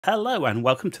Hello and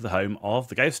welcome to the home of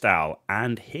the Ghost Owl,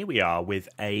 and here we are with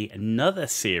another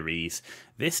series.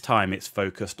 This time it's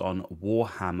focused on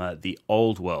Warhammer the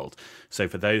Old World. So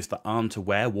for those that aren't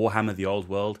aware, Warhammer the Old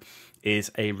World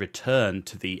is a return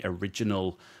to the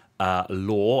original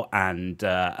lore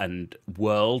and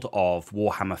world of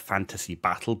Warhammer Fantasy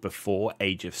Battle before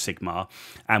Age of Sigmar,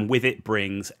 and with it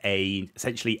brings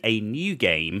essentially a new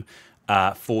game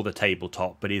for the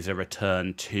tabletop, but is a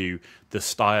return to the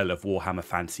style of Warhammer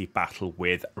Fantasy Battle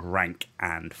with rank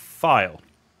and file.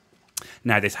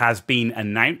 Now, this has been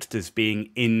announced as being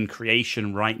in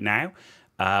creation right now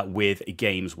with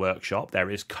Games Workshop. There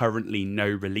is currently no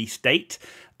release date,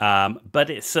 but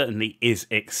it certainly is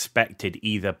expected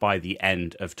either by the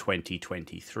end of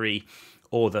 2023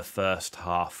 or the first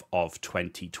half of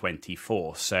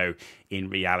 2024. So in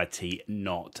reality,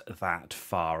 not that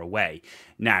far away.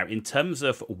 Now, in terms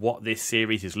of what this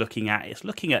series is looking at, it's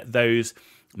looking at those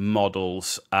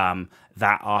models that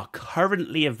are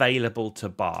currently available to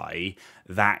buy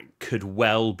that could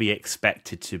well be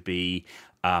expected to be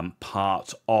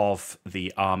part of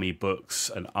the army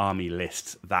books and army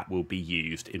lists that will be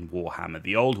used in Warhammer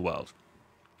the Old World.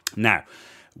 Now,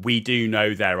 we do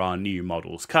know there are new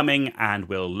models coming, and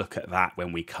we'll look at that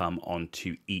when we come on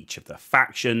to each of the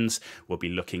factions. We'll be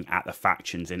looking at the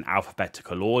factions in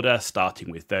alphabetical order, starting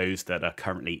with those that are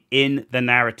currently in the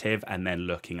narrative, and then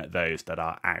looking at those that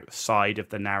are outside of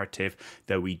the narrative,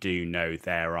 though we do know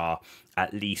there are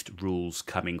at least rules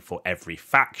coming for every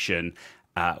faction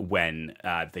when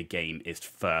the game is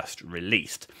first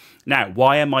released. Now,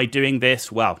 why am I doing this?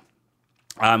 Well,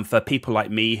 for people like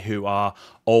me who are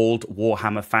old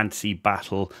Warhammer Fantasy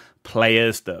Battle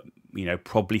players that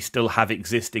probably still have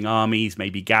existing armies,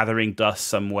 maybe gathering dust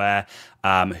somewhere,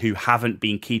 who haven't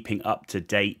been keeping up to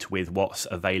date with what's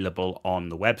available on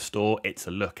the web store, it's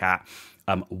a look at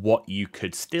what you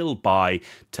could still buy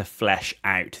to flesh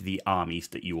out the armies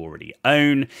that you already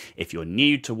own. If you're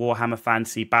new to Warhammer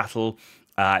Fantasy Battle,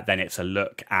 then it's a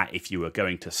look at, if you were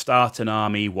going to start an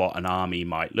army, what an army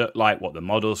might look like, what the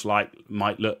models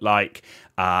might look like,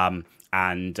 and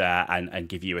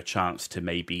give you a chance to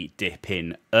maybe dip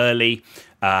in early.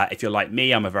 If you're like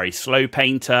me, I'm a very slow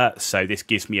painter, so this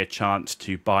gives me a chance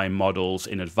to buy models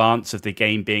in advance of the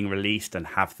game being released and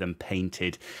have them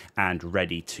painted and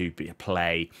ready to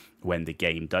play when the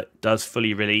game does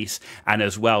fully release. And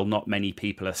as well, not many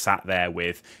people are sat there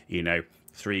with,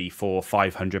 £300,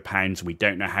 £400, £500. We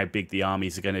don't know how big the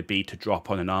armies are going to be to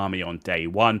drop on an army on day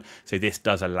one. So this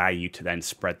does allow you to then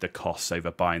spread the costs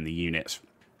over buying the units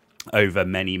over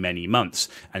many, many months.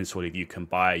 And sort of you can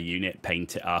buy a unit,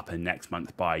 paint it up, and next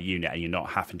month buy a unit, and you're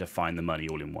not having to find the money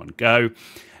all in one go.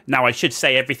 Now, I should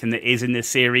say everything that is in this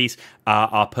series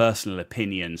are personal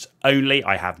opinions only.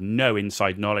 I have no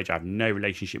inside knowledge. I have no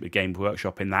relationship with Games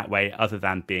Workshop in that way, other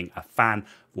than being a fan of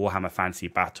Warhammer Fantasy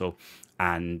Battle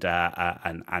and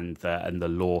the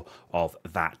lore of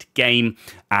that game.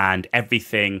 And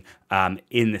everything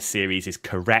in the series is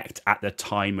correct at the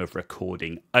time of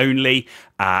recording only.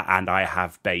 And I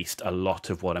have based a lot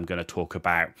of what I'm going to talk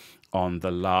about on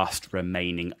the last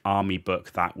remaining army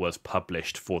book that was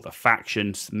published for the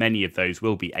factions. Many of those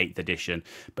will be 8th edition,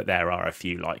 but there are a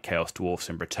few like Chaos Dwarfs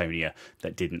and Bretonnia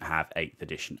that didn't have 8th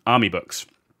edition army books.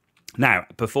 Now,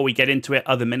 before we get into it,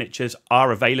 other miniatures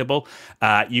are available.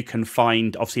 You can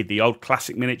find, obviously, the old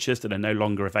classic miniatures that are no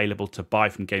longer available to buy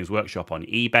from Games Workshop on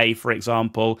eBay, for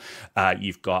example.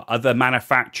 You've got other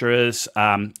manufacturers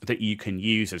that you can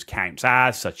use as counts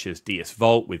as, such as DS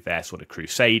Vault with their sort of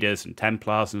Crusaders and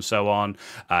Templars and so on.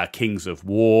 Kings of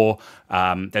War.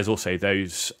 There's also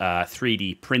those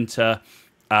 3D printer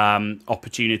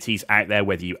opportunities out there,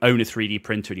 whether you own a 3D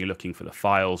printer and you're looking for the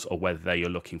files, or whether you're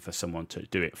looking for someone to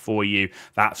do it for you.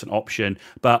 That's an option,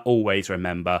 but always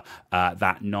remember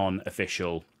that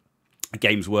non-official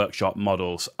Games Workshop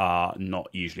models are not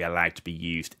usually allowed to be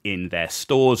used in their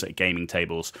stores, at gaming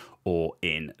tables, or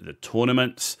in the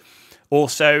tournaments.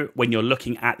 Also, when you're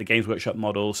looking at the Games Workshop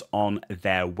models on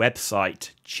their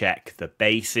website, check the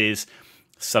bases.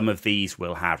 Some of these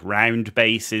will have round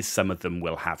bases, some of them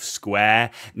will have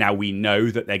square. Now, we know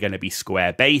that they're going to be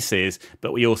square bases,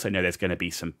 but we also know there's going to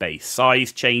be some base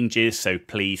size changes, so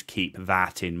please keep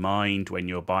that in mind when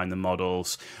you're buying the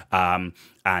models. And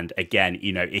again,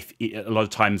 if a lot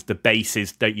of times the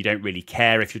bases you don't really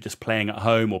care if you're just playing at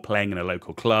home or playing in a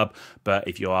local club, but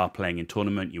if you are playing in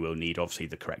tournament, you will need obviously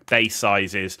the correct base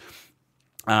sizes.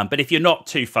 But if you're not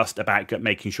too fussed about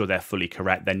making sure they're fully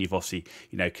correct, then you've obviously,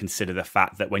 consider the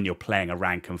fact that when you're playing a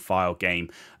rank and file game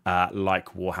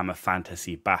like Warhammer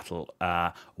Fantasy Battle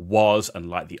was, and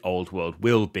like the old world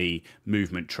will be,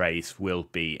 movement trays will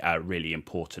be a really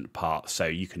important part. So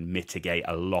you can mitigate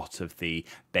a lot of the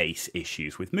base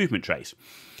issues with movement trays.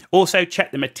 Also,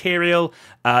 check the material.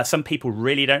 Some people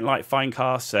really don't like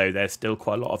Finecast, so there's still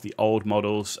quite a lot of the old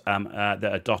models that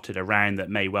are dotted around that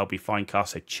may well be Finecast,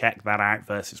 so check that out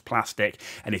versus plastic.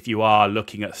 And if you are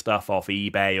looking at stuff off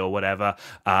eBay or whatever,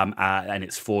 and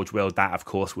it's Forge World, that of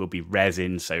course will be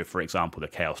resin, so for example the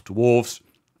Chaos Dwarves.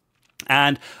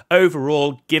 And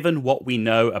overall, given what we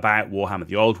know about Warhammer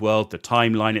the Old World, the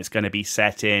timeline it's going to be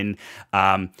set in,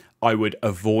 I would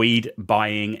avoid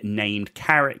buying named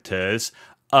characters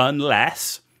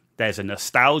unless there's a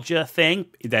nostalgia thing.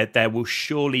 There will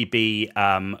surely be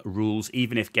rules,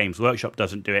 even if Games Workshop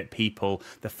doesn't do it.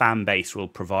 The fan base will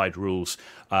provide rules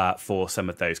for some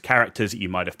of those characters that you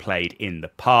might have played in the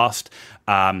past.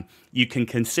 You can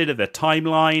consider the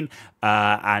timeline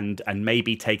and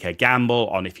maybe take a gamble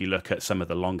on, if you look at some of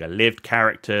the longer lived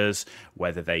characters,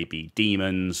 whether they be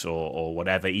demons or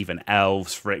whatever, even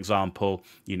elves, for example,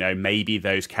 maybe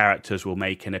those characters will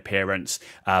make an appearance.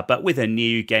 But with a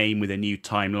new game, with a new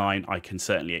timeline, I can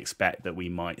certainly expect that we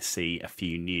might see a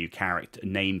few new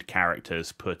named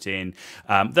characters put in.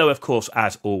 Though, of course,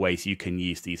 as always, you can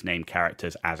use these named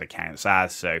characters as accounts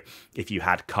as. So if you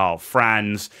had Karl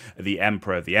Franz, the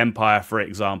Emperor of the Empire, for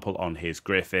example, on his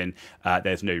Griffin,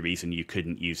 there's no reason you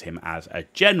couldn't use him as a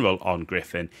general on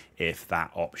Griffin if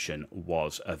that option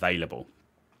was available.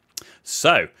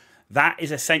 So that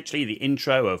is essentially the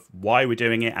intro of why we're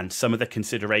doing it and some of the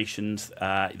considerations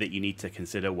that you need to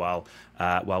consider while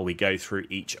we go through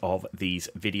each of these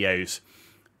videos.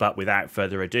 But without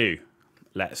further ado,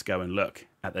 let's go and look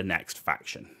at the next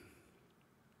faction.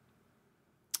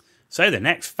 So the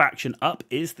next faction up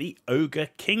is the Ogre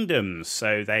Kingdoms.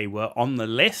 So they were on the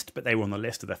list, but they were on the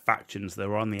list of the factions that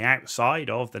were on the outside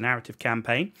of the narrative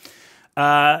campaign.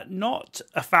 Not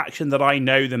a faction that I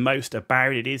know the most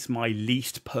about. It is my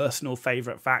least personal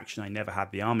favourite faction. I never had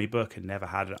the army book and never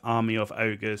had an army of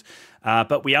ogres.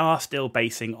 But we are still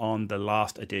basing on the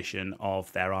last edition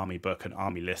of their army book and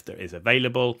army list that is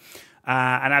available.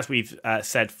 And as we've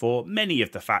said for many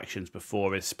of the factions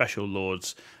before, is special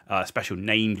lords, special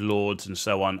named lords and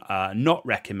so on, not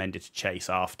recommended to chase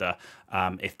after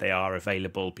if they are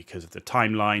available because of the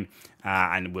timeline.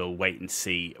 And we'll wait and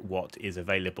see what is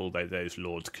available, though those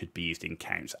lords could be used in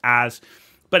counts as.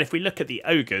 But if we look at the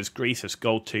ogres, Greasus,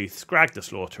 Goldtooth, Scrag the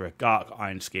Slaughterer, Gark,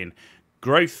 Ironskin,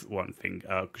 Groth one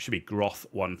finger, Groth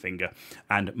one finger,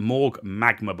 and Morg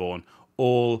Magmaborn,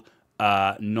 all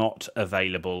not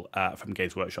available from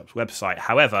Games Workshop's website.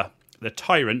 However, the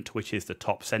Tyrant, which is the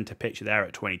top centre picture there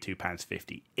at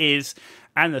 £22.50 is,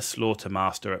 and the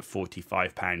Slaughtermaster at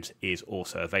 £45 is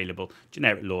also available.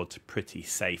 Generic Lord's a pretty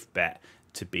safe bet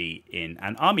to be in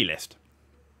an army list.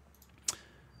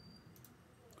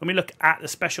 When we look at the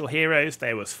special heroes,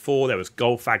 there was 4. There was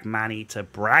Golfag Maneater,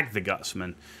 Brag the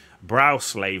Gutsman, Brow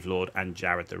Slave Lord, and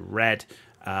Jared the Red.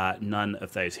 None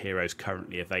of those heroes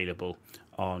currently available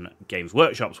on Games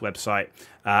Workshop's website.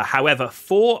 However,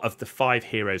 4 of the 5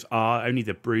 heroes are. Only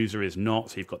the Bruiser is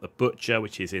not. So you've got the Butcher,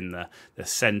 which is in the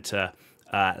centre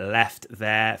left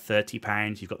there,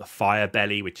 £30. You've got the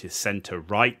Firebelly, which is centre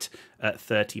right at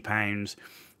 £30.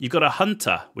 You've got a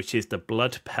Hunter, which is the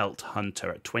Blood Pelt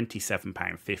Hunter at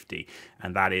 £27.50,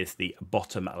 and that is the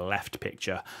bottom left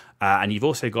picture. And you've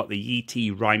also got the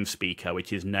Yeti Rhyme Speaker,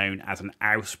 which is known as an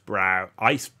Icebrow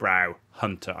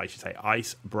Hunter,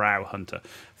 Icebrow Hunter,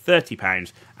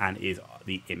 £30, and is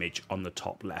the image on the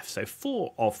top left. So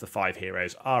 4 of the 5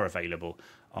 heroes are available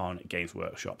on Games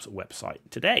Workshop's website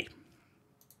today.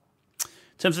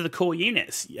 In terms of the core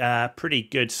units, pretty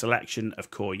good selection of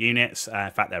core units.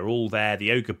 In fact, they're all there.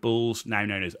 The Ogre Bulls, now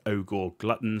known as Ogre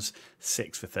Gluttons,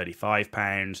 6 for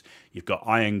 £35. You've got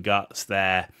Iron Guts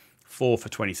there, 4 for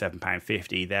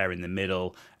 £27.50. They're in the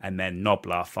middle. And then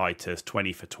Noblar Fighters,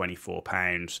 20 for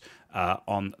 £24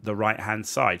 on the right-hand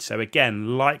side. So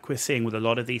again, like we're seeing with a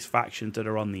lot of these factions that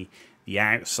are on the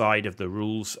outside of the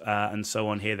rules and so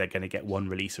on here, they're going to get one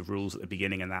release of rules at the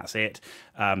beginning and that's it.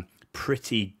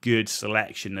 Pretty good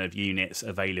selection of units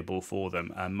available for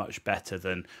them, much better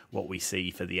than what we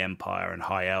see for the Empire and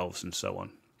High Elves and so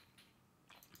on.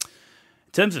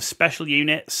 In terms of special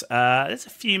units, there's a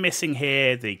few missing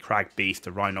here. The Crag Beast,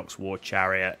 the Rhinox War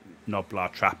Chariot, Noblar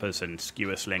Trappers and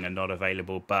Skewer Sling are not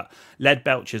available, but Lead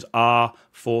Belchers are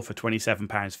 4 for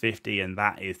 £27.50, and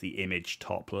that is the image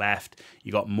top left.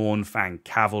 You got Mournfang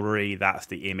Cavalry, that's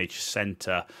the image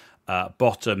centre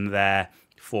bottom there,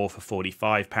 4 for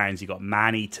 £45. You've got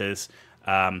man-eaters,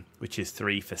 which is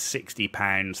 3 for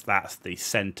 £60. That's the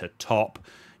centre top.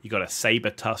 You've got a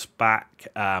saber tusk back,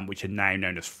 which are now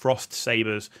known as frost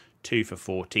sabers, 2 for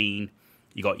 14.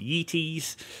 You got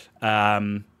yeeties, 3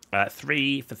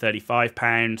 for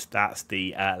 £35. That's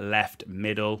the left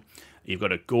middle. You've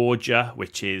got a gorger,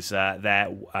 which is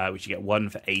which you get 1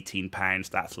 for £18.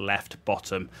 That's left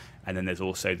bottom. And then there's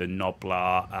also the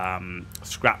Noblar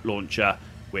scrap launcher,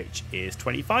 which is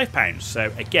 £25.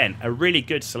 So again, a really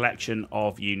good selection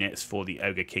of units for the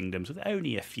Ogre Kingdoms, with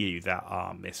only a few that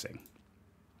are missing.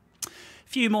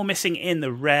 Few more missing in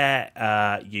the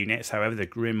rare units. However, the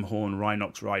Grimhorn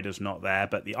Rhinox Rider's not there,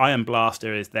 but the Iron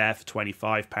Blaster is there for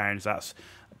 £25. That's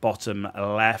bottom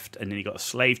left. And then you've got a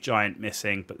Slave Giant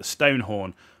missing, but the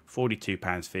Stonehorn,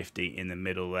 £42.50 in the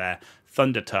middle there.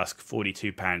 Thunder Tusk,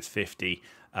 £42.50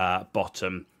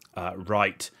 bottom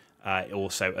right.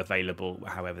 Also available,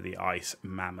 however, the Ice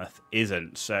Mammoth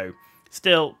isn't. So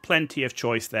still plenty of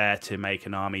choice there to make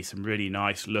an army. Some really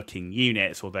nice looking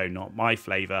units, although not my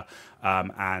flavour,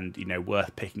 and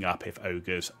worth picking up if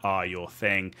ogres are your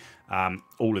thing.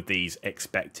 All of these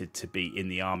expected to be in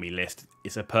the army list.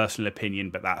 It's a personal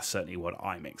opinion, but that's certainly what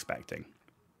I'm expecting.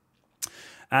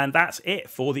 And that's it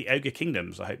for the Ogre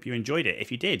Kingdoms. I hope you enjoyed it.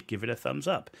 If you did, give it a thumbs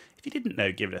up. If you didn't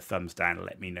know, give it a thumbs down and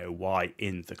let me know why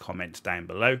in the comments down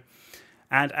below.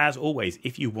 And as always,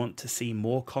 if you want to see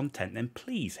more content, then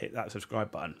please hit that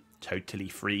subscribe button. Totally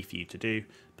free for you to do,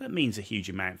 but means a huge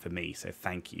amount for me, so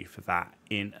thank you for that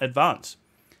in advance.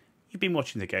 You've been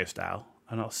watching The Ghost Owl,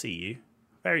 and I'll see you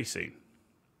very soon.